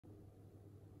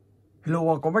Hello,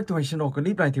 welcome back to my channel.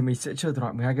 Clip này thì mình sẽ chơi thử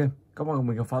loại 12 game. Các bạn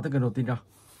mình khám phá tới game đầu tiên nào.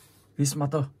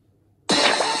 Hitmasters.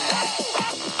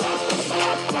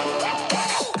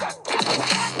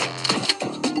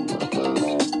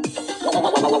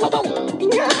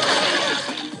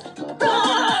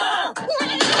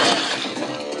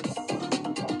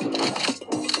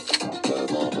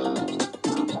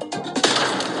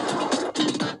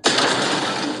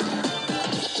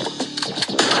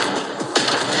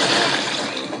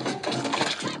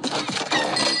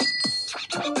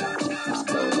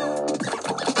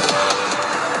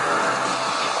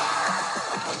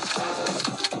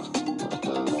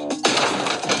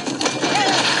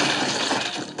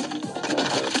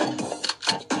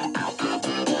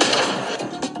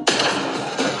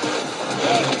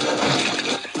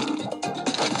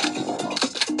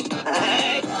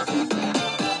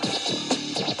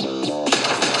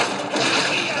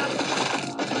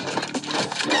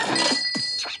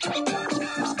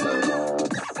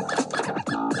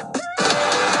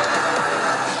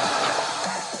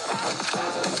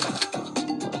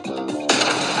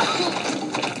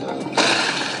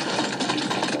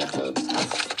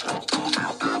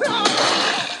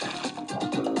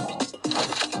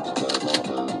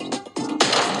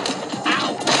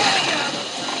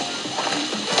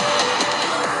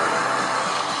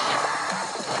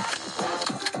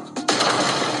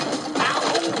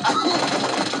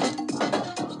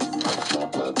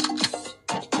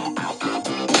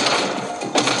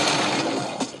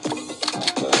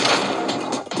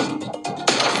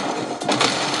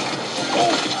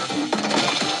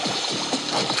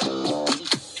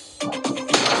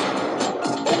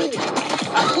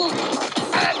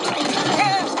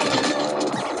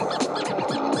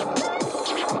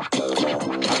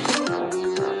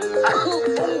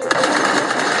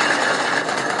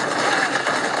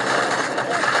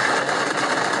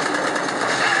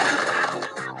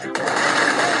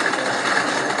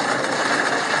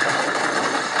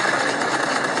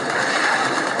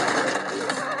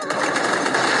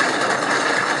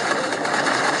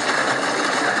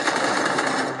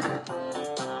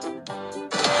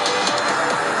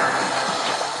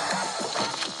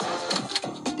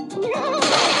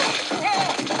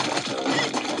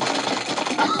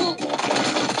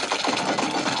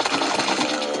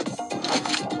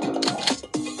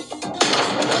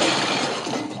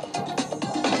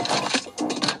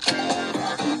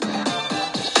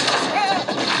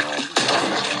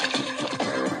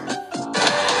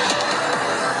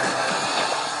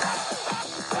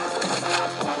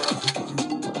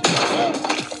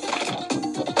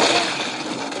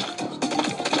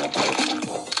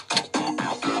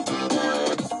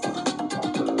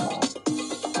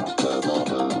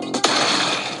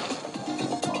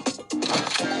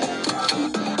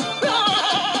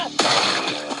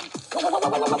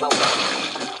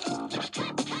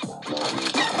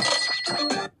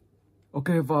 Ok,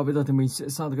 và bây giờ thì mình sẽ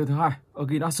sang tới game thứ hai,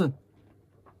 Hitmasters.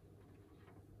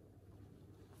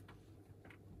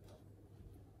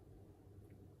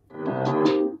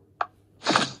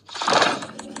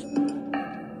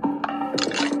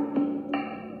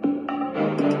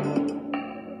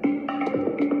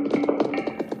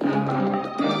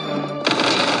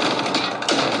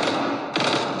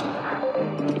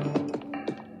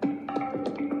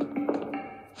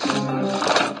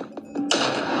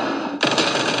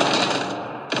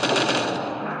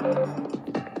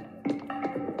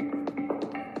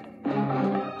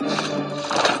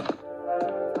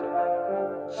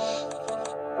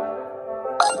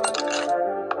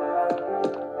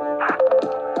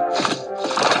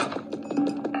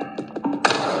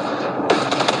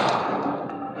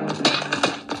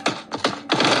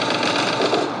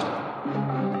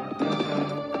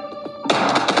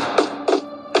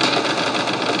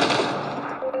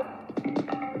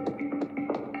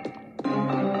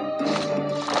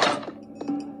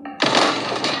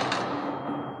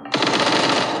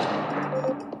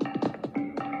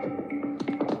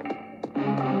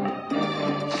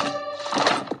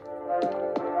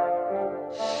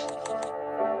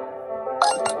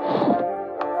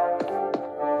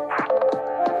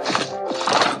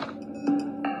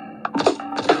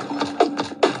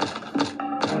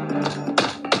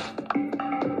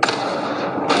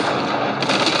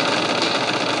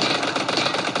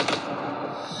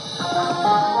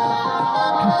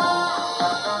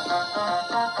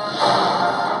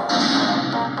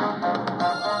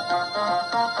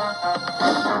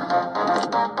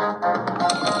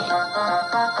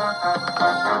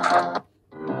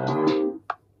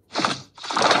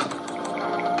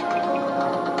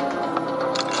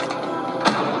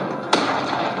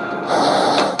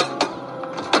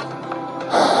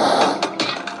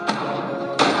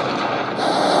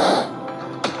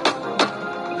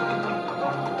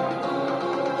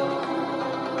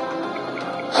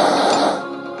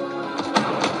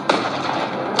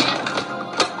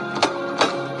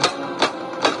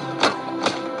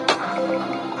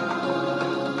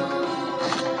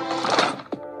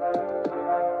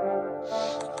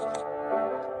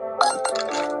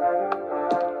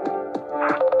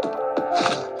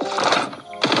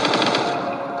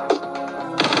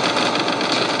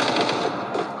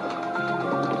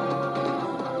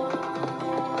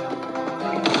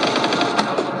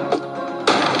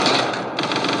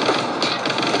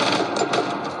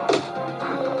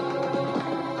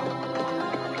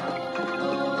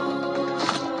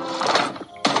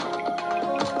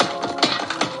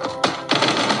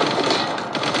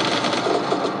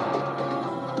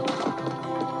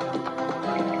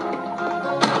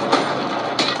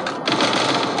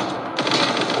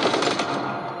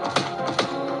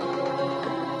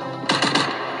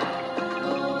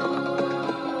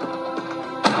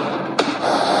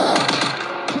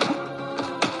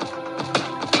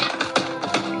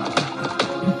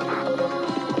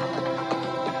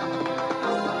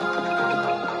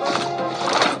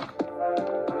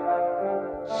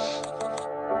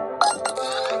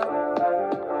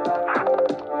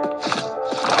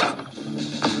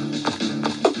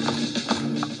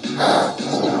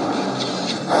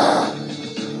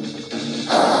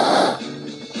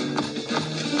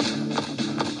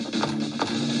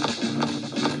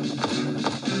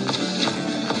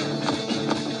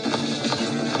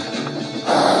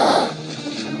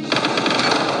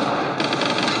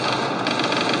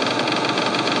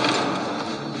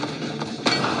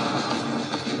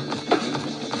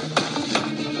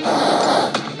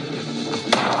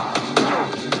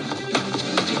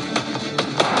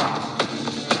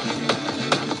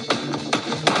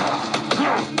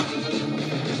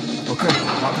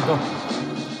 go.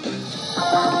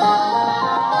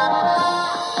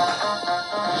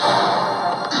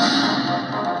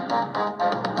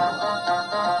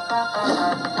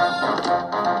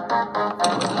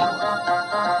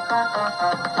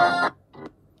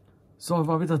 Rồi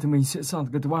và bây giờ thì mình sẽ sang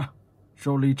cái thứ ba,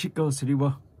 Jolly Trigger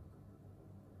Sliver.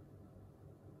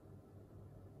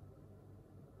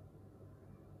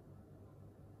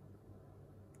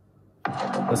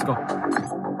 Let's go.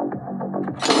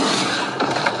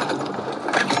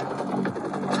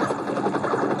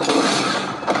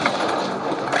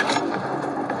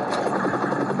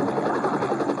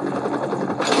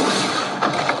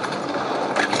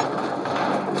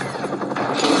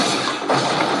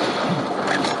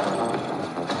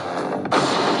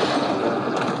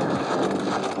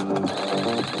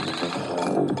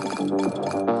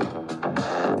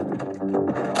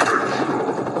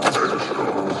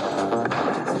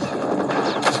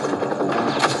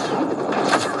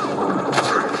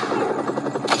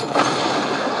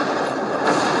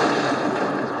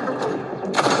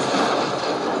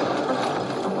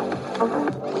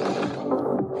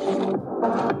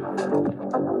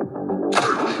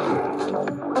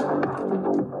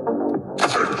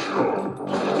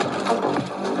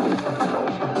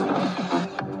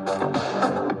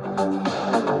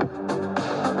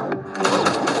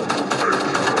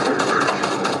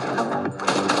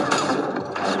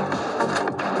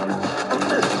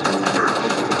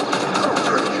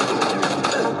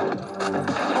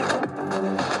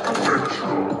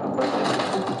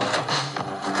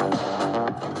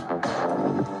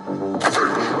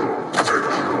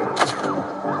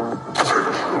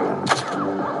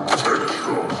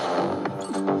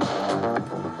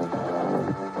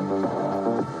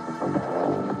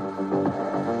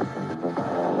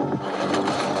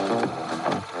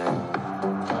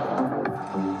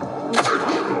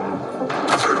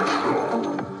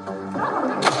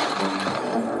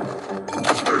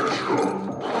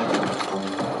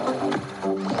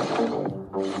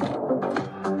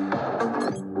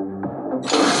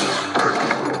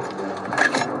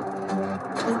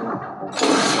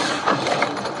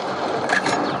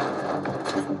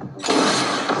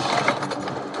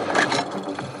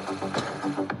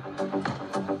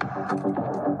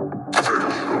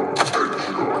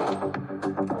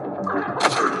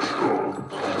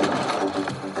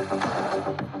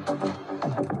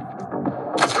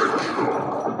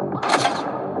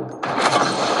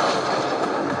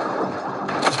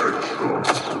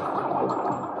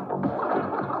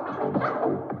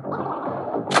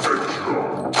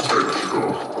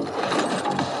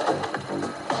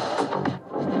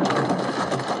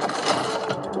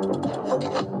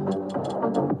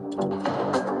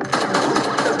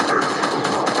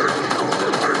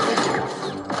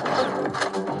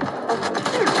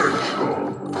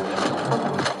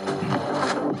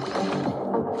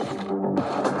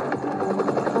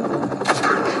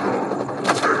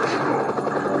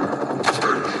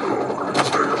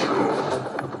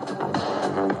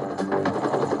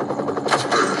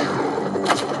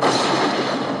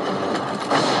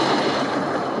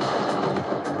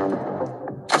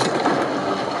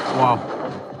 Wow,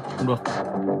 không được.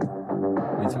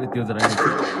 Mình sẽ bị tiêu ra đây một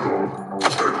chút.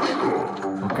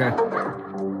 Ok.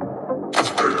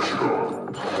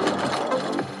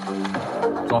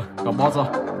 Rồi, gặp boss rồi.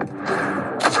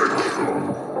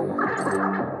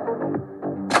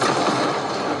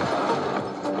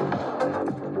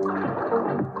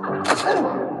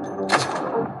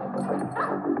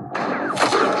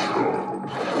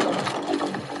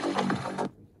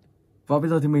 Và bây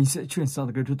giờ thì mình sẽ chuyển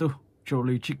sang cái thứ tư,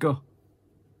 Jolly Trigger.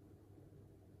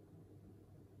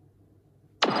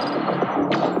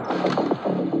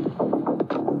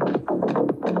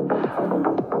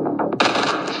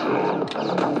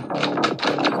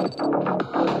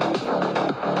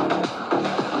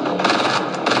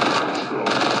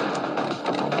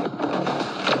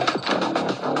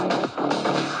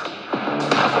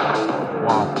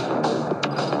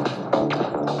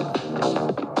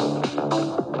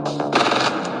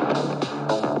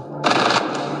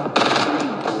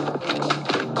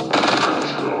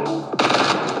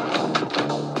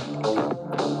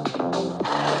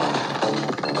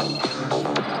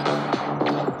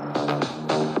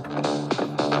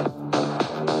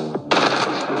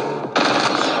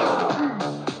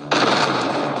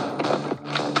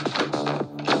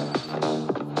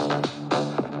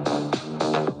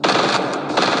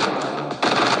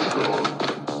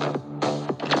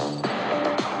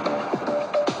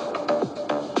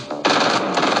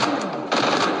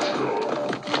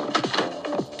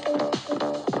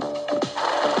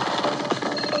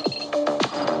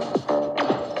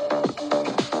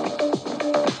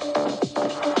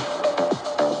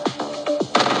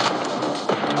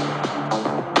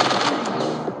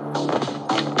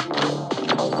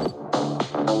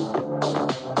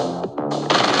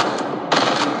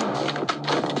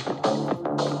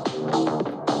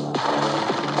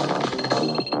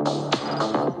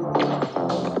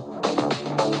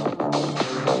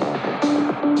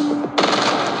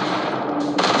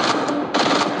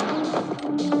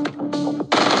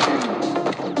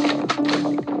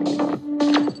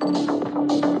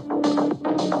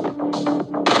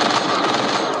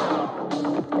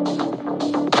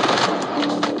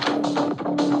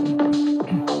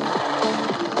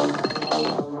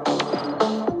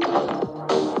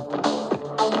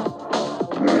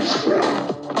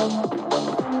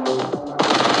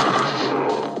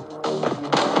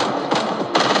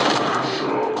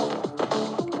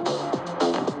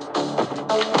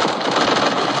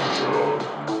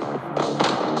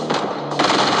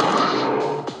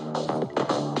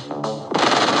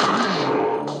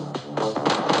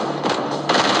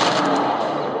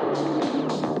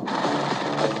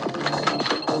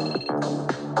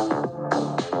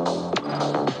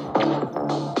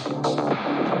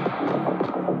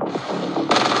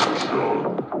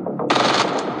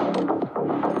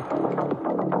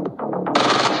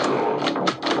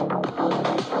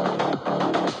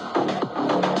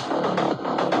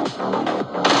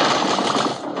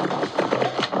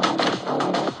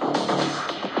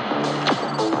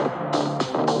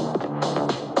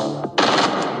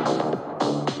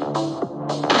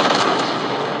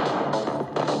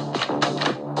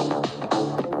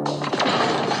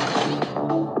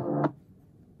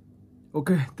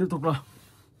 Ok, tiếp tục nào.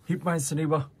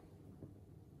 Hitmasters.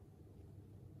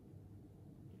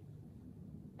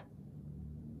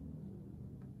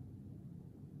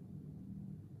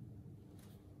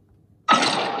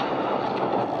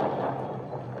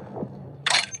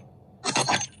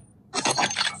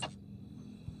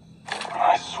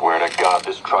 I swear to God,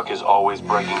 this truck is always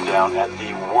breaking down at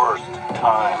the worst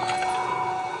time.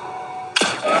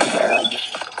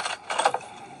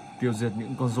 Tiêu diệt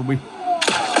những con zombie.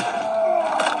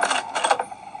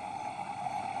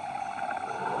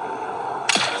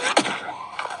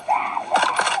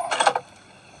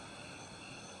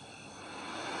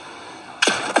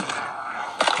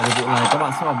 Ở nhiệm vụ này các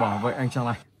bạn sẽ phải bảo vệ anh chàng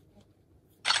này.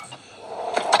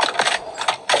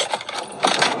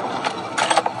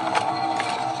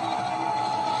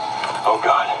 Oh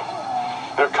God,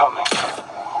 they're coming.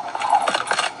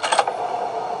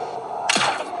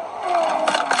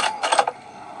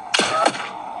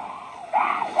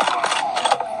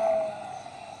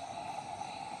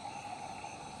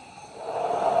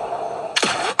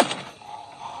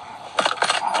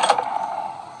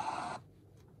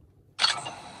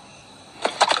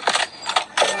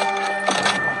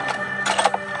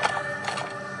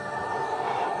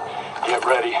 Get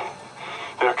ready.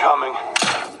 They're coming.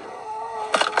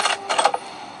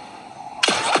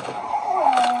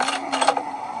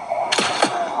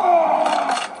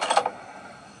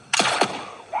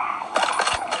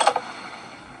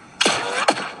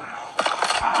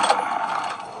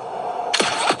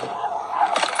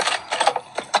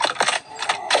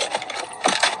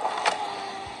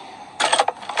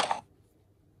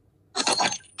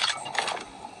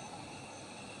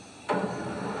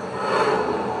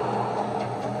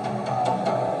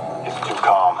 It's too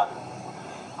calm.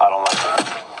 I don't like it.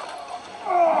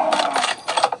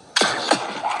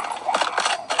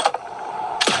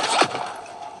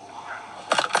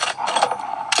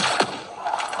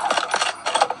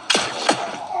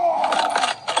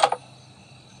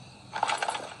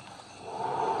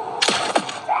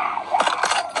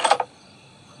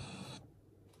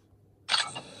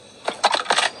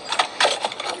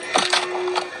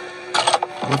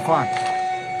 We're fine.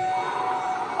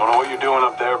 Don't know what you're doing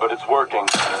up there, but it's working.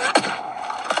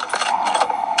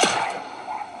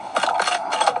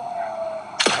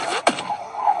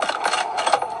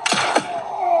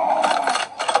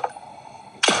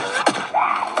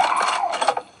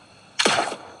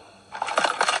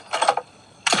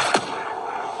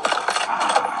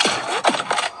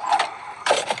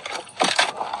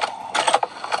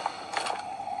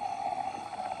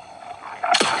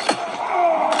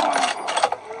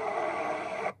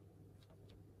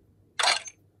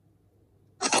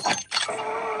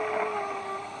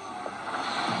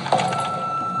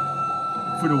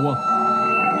 Final one.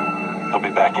 He'll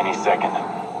be back any second.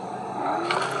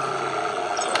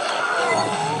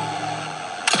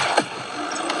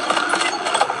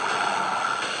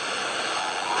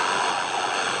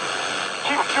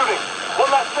 Keep shooting.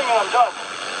 One last thing and I'm done.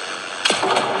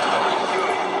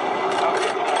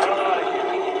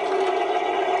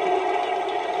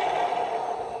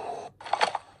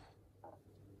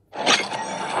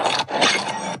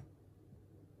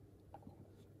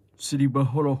 Silver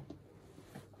Hollow.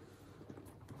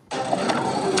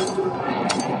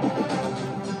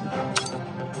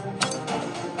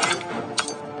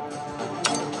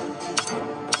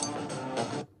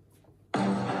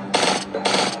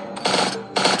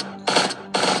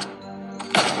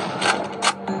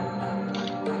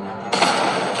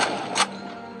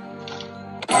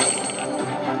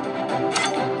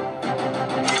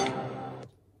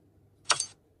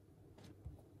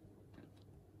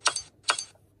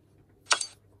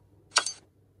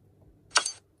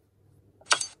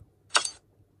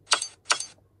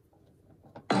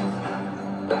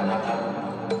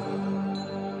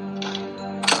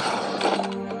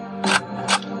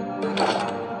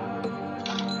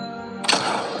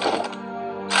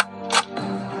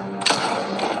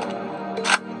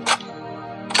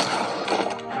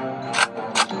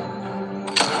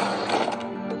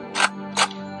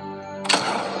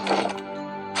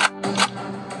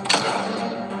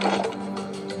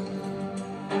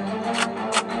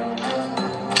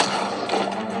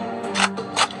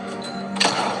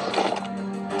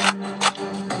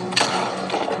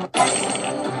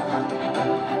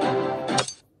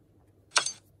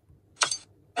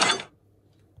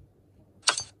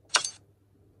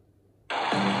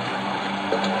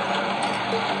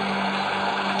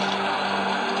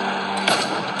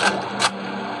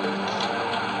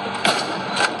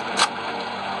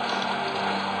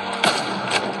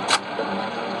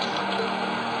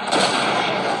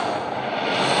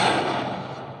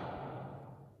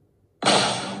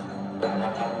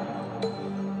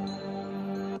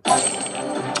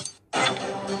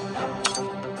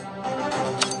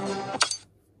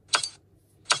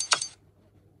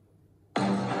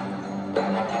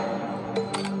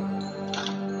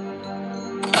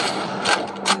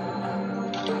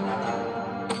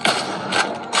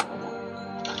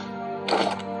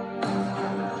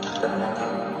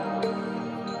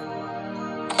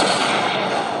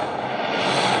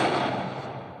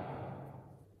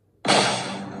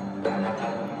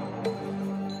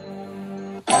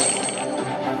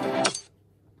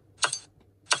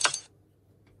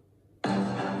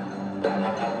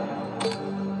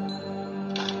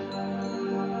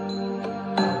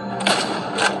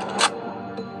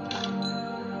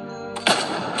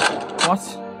 What?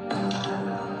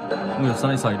 Không hiểu sao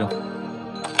lại xảy được.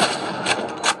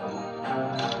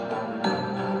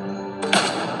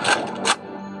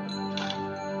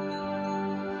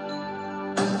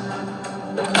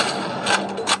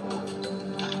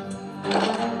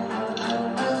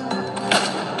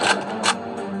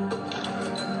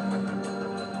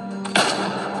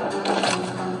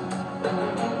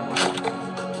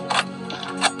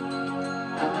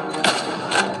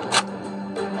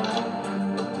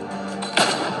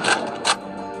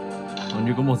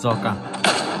 Như có một rào cản.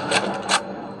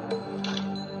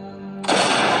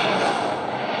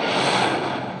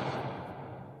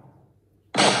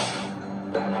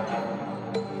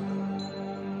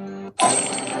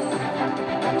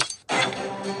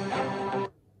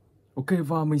 Ok,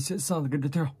 và mình sẽ sang cái tiếp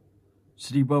theo.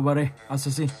 Sleeper Barre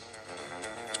Assassin.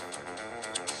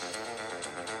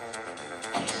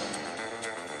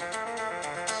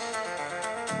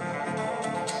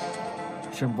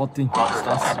 Voting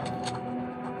Stars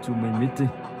to main meeting.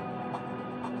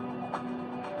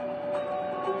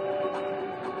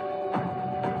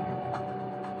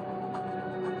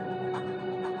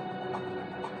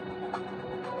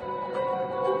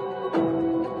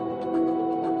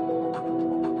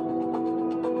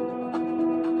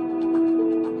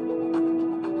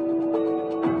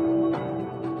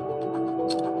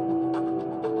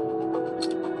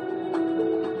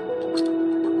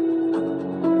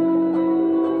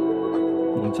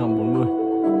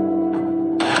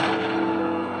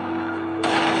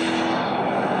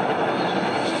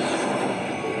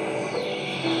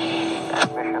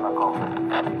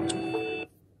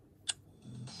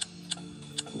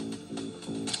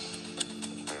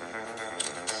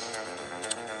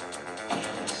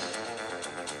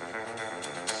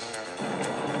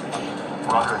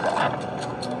 Roger that.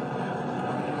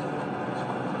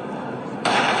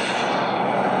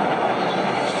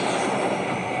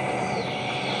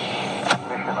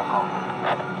 Mission accomplished.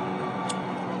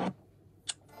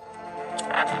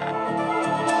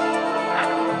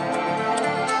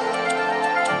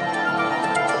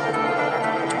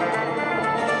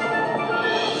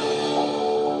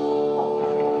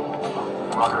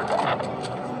 Roger that.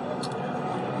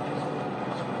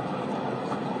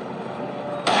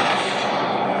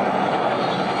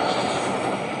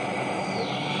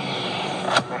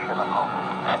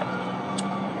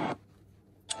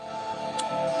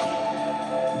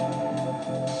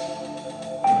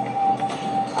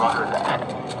 Roger that.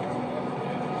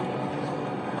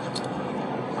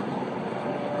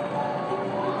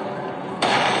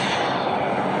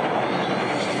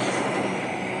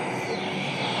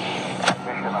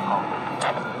 Mission accomplished.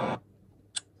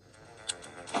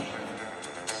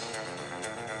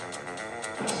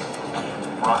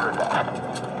 Roger that.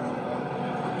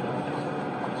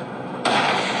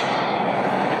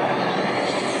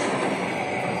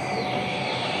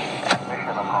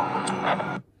 Mission accomplished.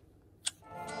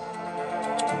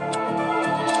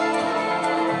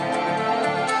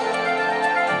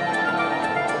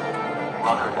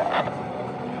 Roger that.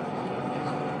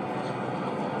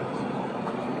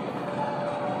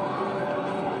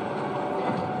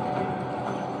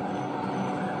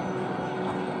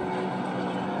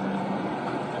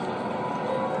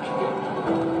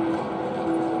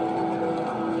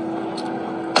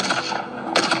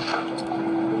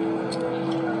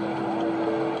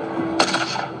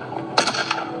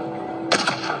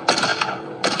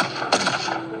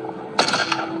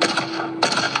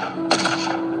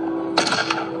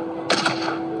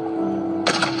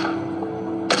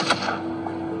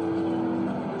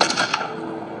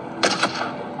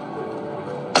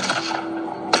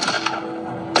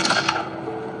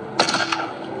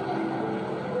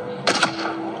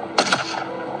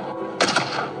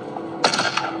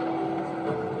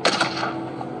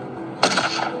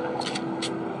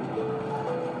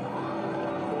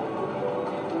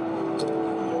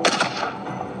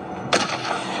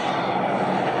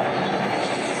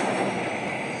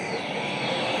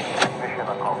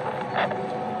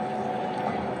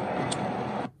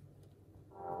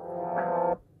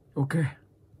 Okay,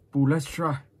 but let's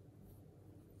try.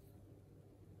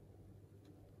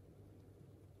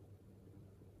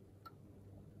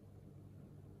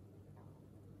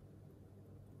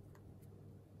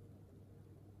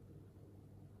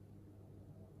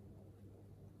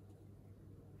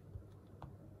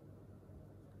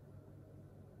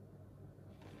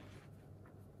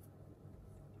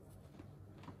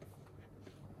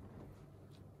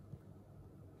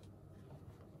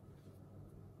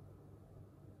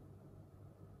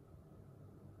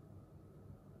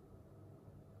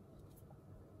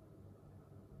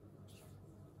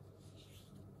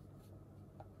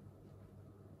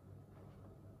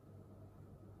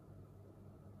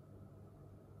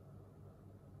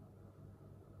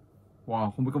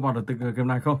 Wow, không biết có vào được game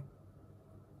này không?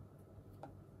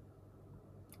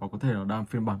 Hoặc có thể là đang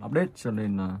phiên bản update cho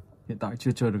nên là hiện tại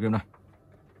chưa chơi được game này.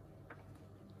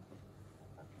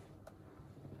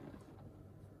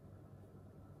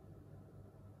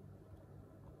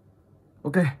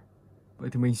 Ok, vậy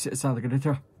thì mình sẽ sang cái tiếp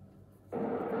theo.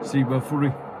 Cyber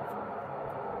Fury.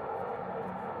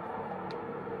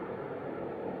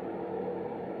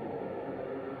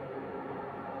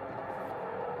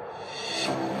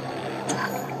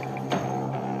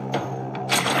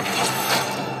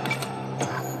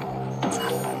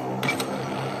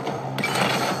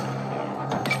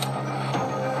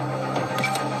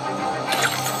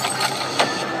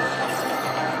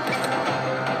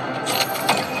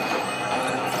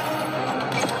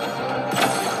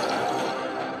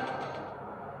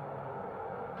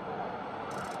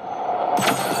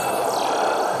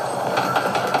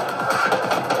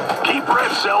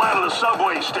 Cell out of the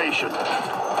subway station.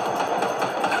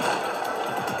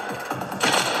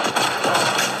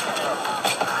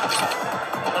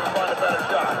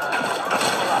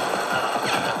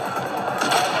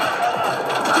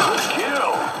 Good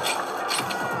kill.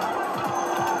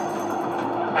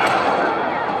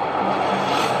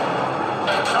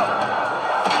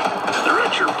 They're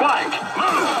at your flank.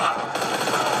 Move.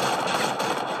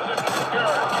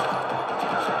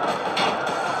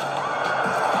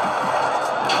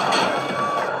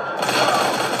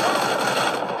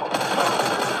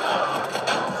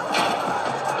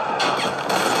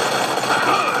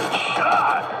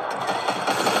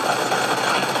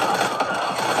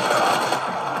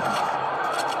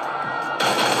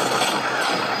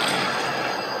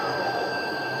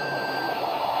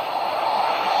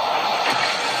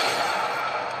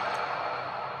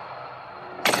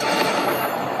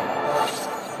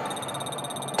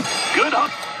 Good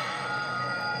hunt.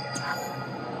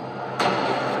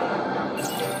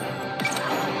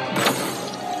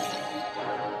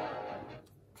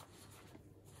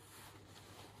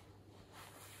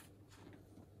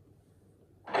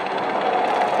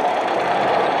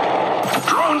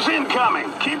 Drones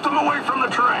incoming. Keep them away from the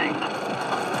train.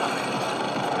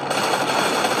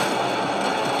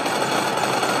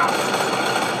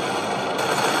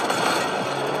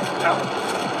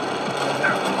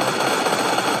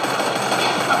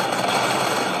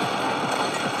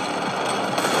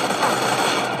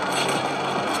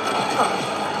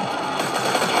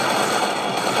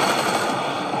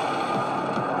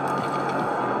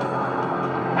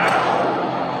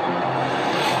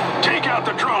 Take out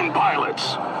the drone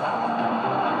pilots.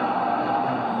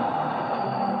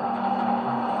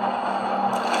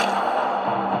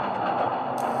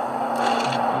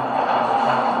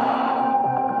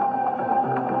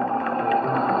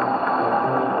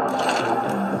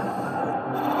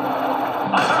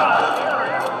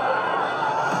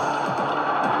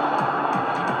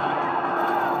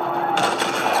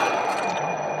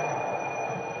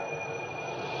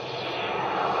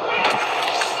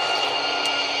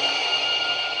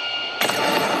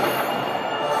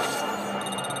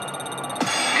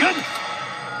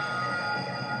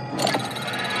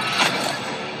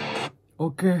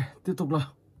 Ok, tiếp tục là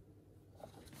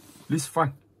List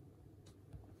Frank.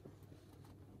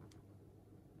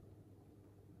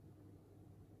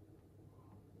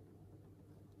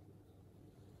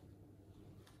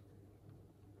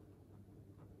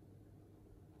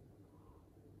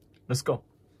 Let's go.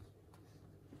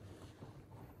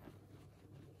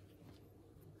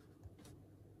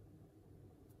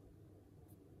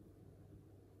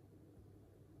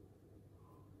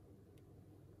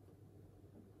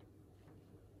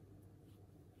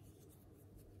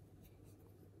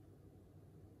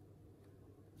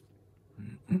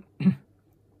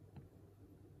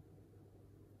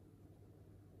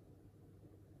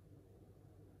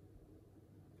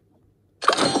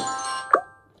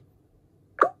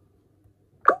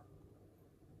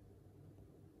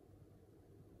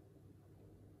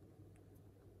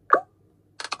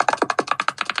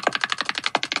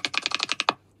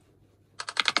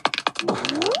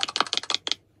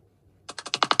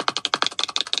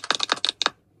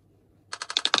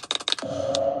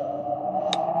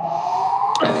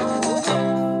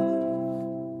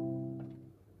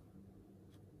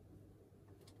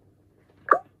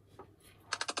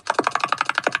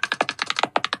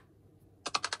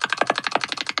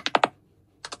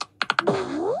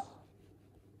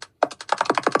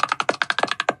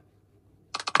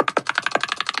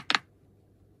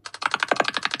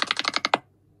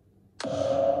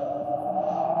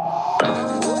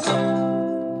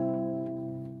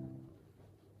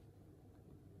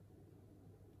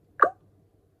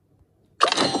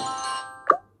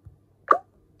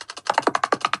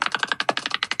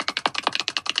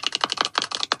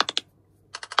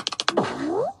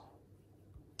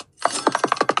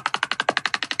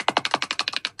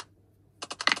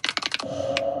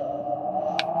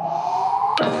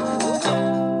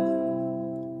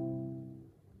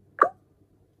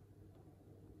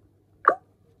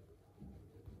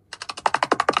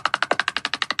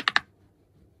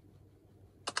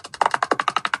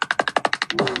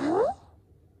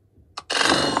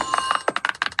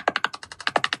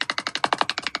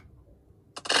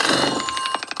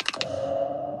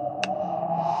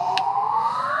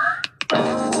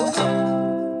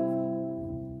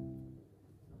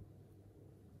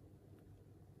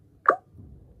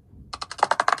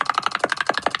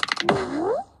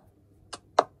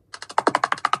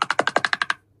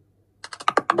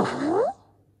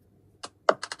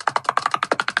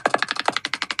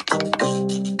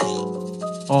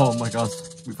 Oh my god,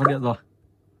 bị phát điện rồi.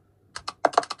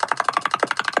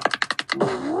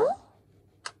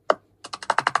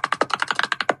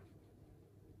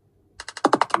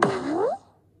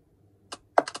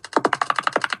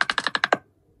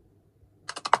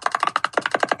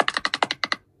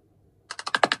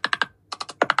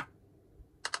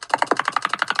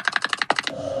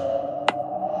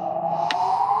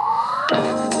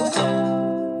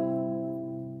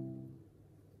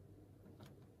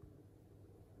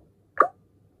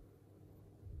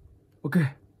 Ok,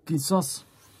 tin sauce.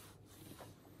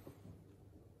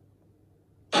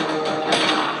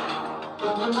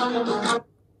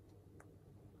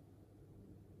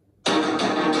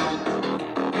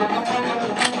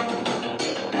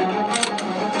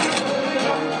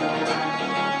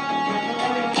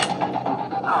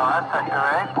 That's Sector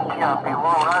A. Copy,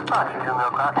 well, I thought you 2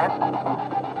 mil cockhead.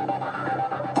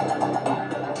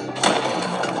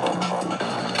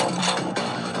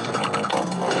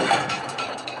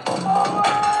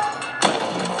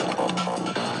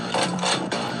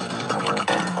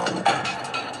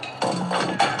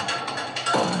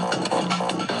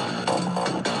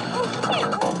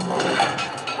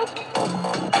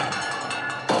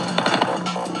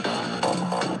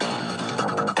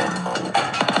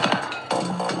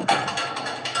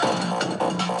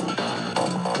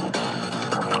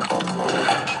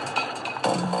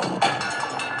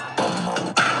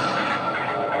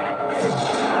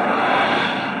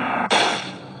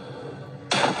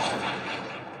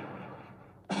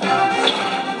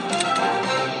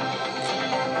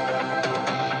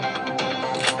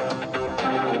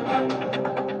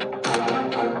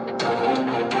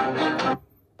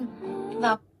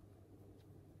 Vào.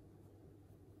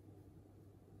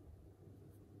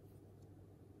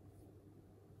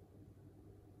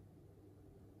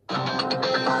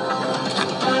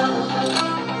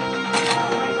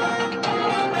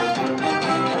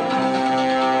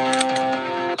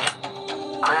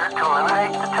 Clear to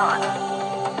eliminate the target.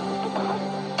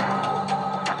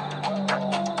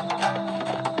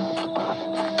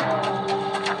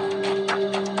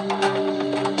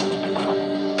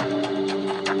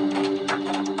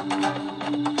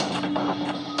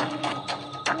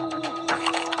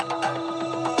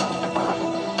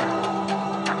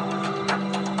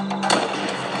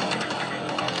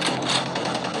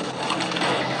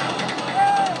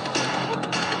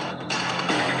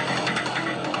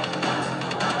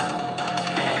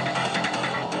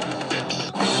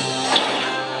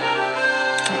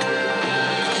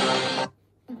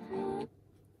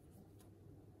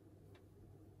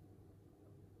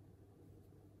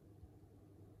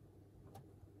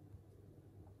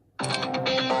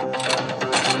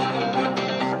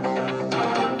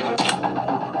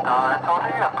 I told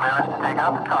you have clearance to take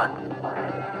out the target.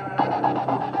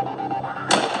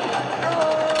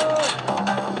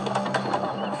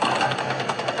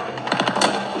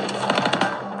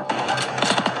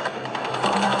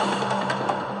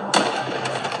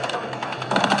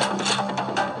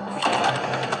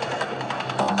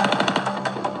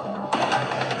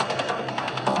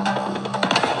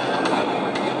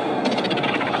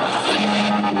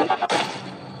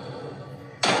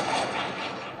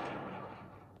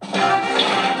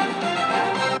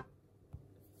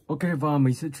 Ok, và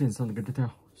mình sẽ chuyển sang cái tiếp theo,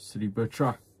 Sleeper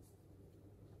Truck.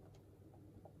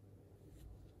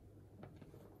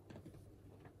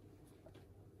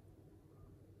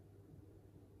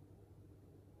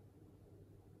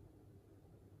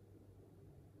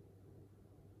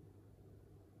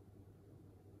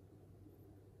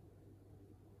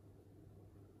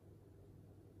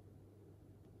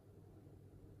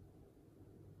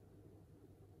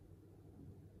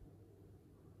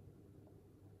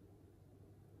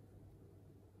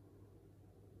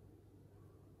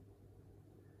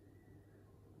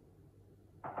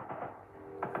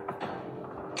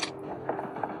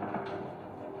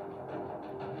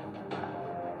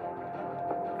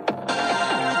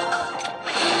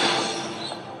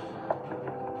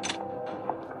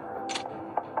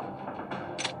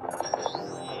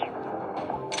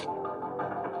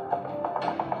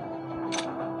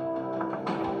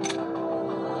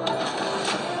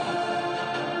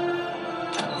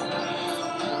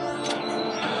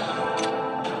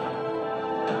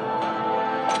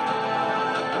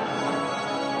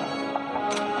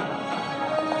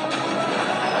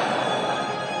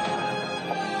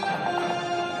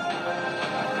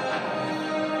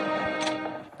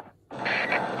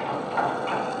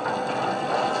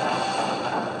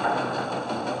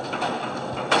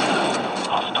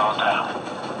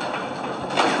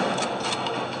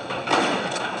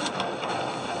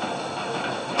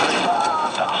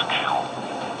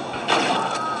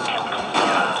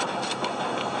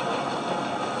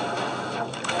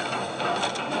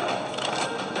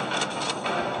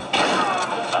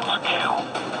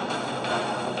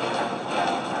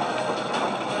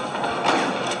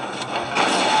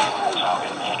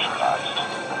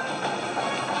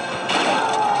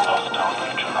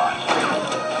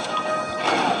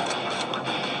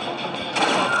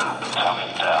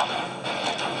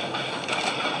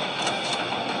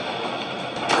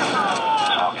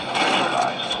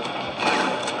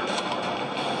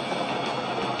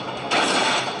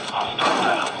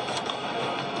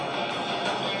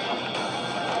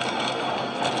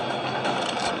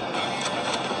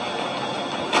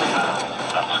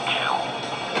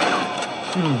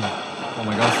 Oh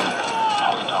my god.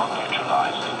 Hostile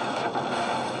neutralized.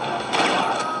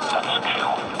 That's a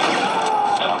kill.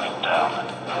 Target down.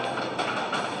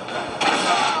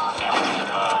 Kill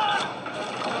confirmed.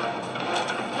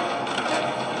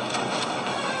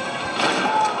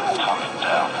 Target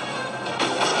down.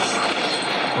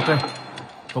 Ok,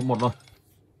 top 1 rồi.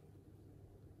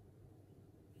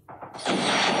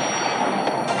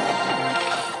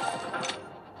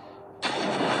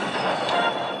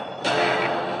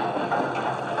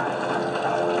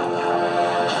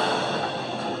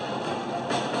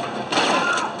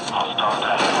 Hostile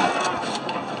down.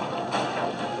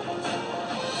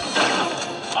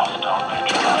 Hostile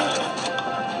neutralized.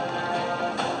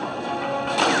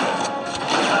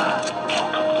 Kill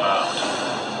confirmed.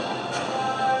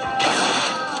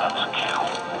 That's a kill.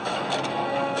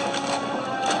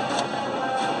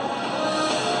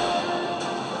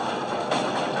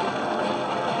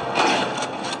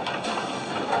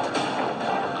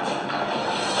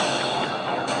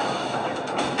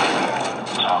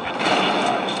 Target neutralized.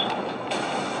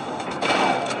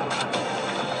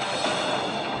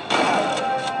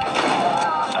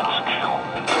 That's a kill.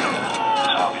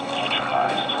 Target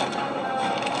neutralized.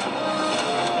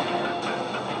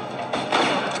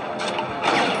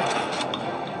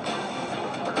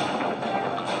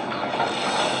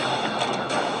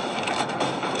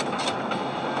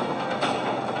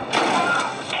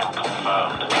 Kill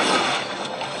confirmed.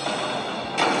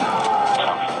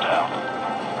 Target down.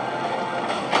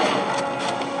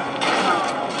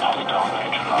 Hostile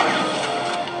neutralized.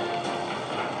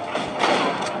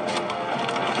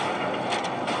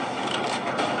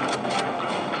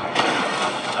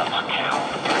 That's a kill.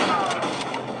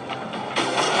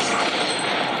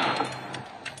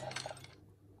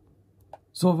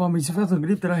 Rồi và mình sẽ phép dừng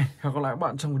clip tới đây. Hẹn gặp lại các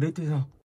bạn trong clip tiếp theo.